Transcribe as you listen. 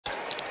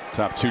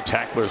Top two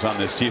tacklers on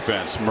this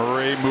defense.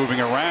 Murray moving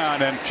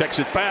around and checks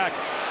it back,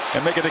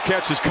 and making the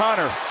catch is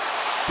Connor.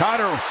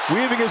 Connor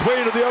weaving his way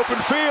into the open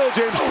field.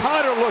 James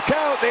Conner, look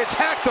out. They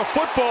attack the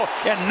football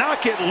and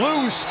knock it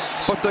loose,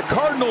 but the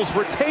Cardinals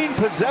retain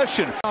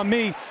possession. On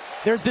me,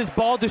 there's this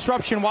ball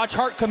disruption. Watch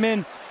Hart come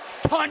in.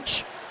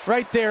 Punch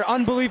right there.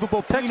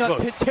 Unbelievable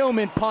Peanut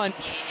Tillman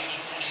punch.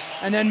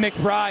 And then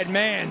McBride,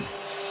 man.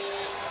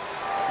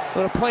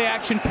 Little play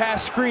action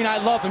pass screen. I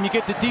love him. You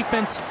get the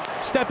defense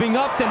stepping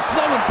up, then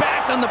flowing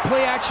back on the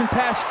play action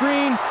pass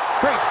screen.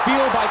 Great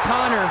feel by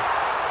Connor.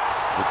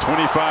 The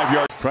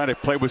 25-yard trying to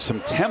play with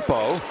some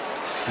tempo,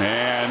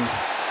 and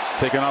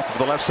taking off of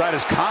the left side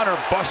is Connor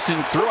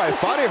busting through. I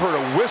thought I heard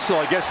a whistle.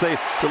 I guess they're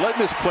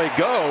letting this play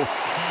go.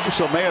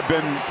 Whistle may have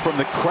been from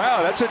the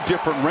crowd. That's a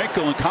different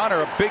wrinkle. And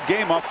Connor, a big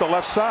game off the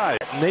left side.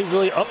 And they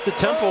really upped the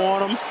tempo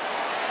on them.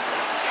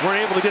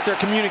 Weren't able to get their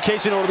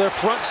communication over their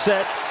front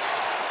set.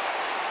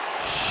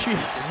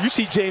 Jeez. You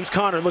see James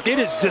Conner. Look, it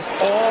is just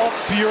all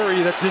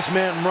fury that this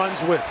man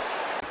runs with.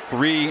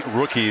 Three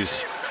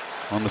rookies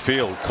on the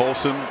field.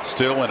 Colson,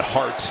 Still, and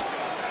Hart.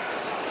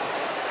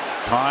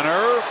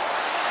 Connor,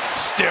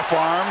 stiff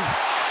arm,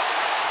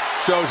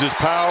 shows his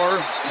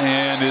power,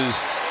 and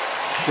is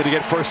going to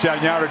get first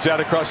down yardage out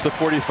across the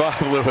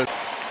 45, Lewis.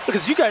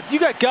 Because you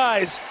got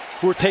guys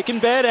who are taking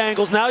bad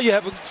angles. Now you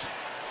have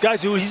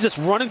guys who he's just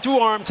running through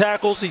arm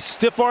tackles. He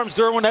stiff arms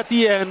Derwin at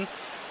the end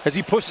as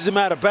he pushes him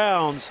out of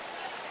bounds.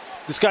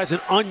 This guy's an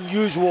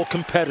unusual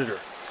competitor.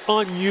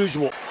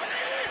 Unusual.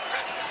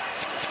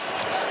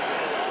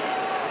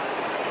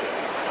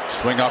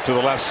 Swing off to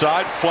the left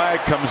side. Flag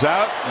comes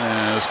out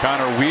as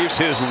Connor weaves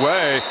his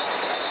way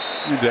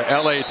into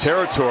LA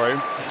territory.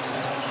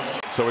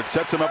 So it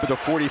sets him up at the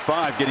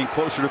 45, getting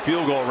closer to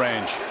field goal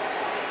range.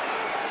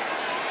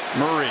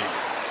 Murray,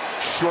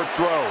 short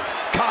throw.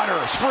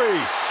 Connor's free.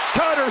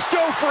 Connor's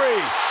still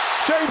free.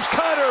 James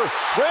Conner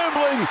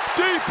rambling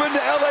deep into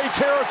LA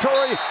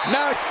territory,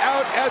 knocked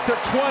out at the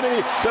 20.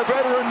 The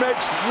veteran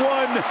makes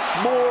one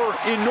more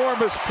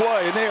enormous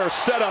play, and they are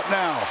set up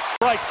now.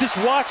 Right, just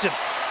watch him.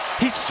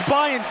 He's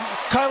spying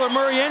Kyler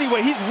Murray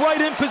anyway. He's right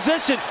in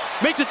position.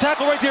 Make the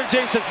tackle right there.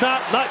 James says,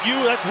 not you.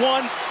 That's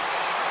one.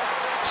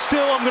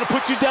 Still, I'm going to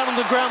put you down on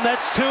the ground.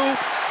 That's two.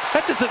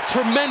 That's just a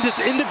tremendous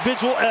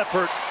individual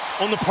effort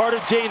on the part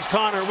of James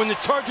Conner when the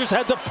Chargers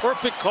had the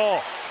perfect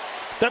call.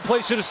 That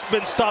play should have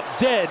been stopped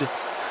dead,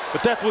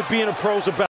 but that's what being a pro is about.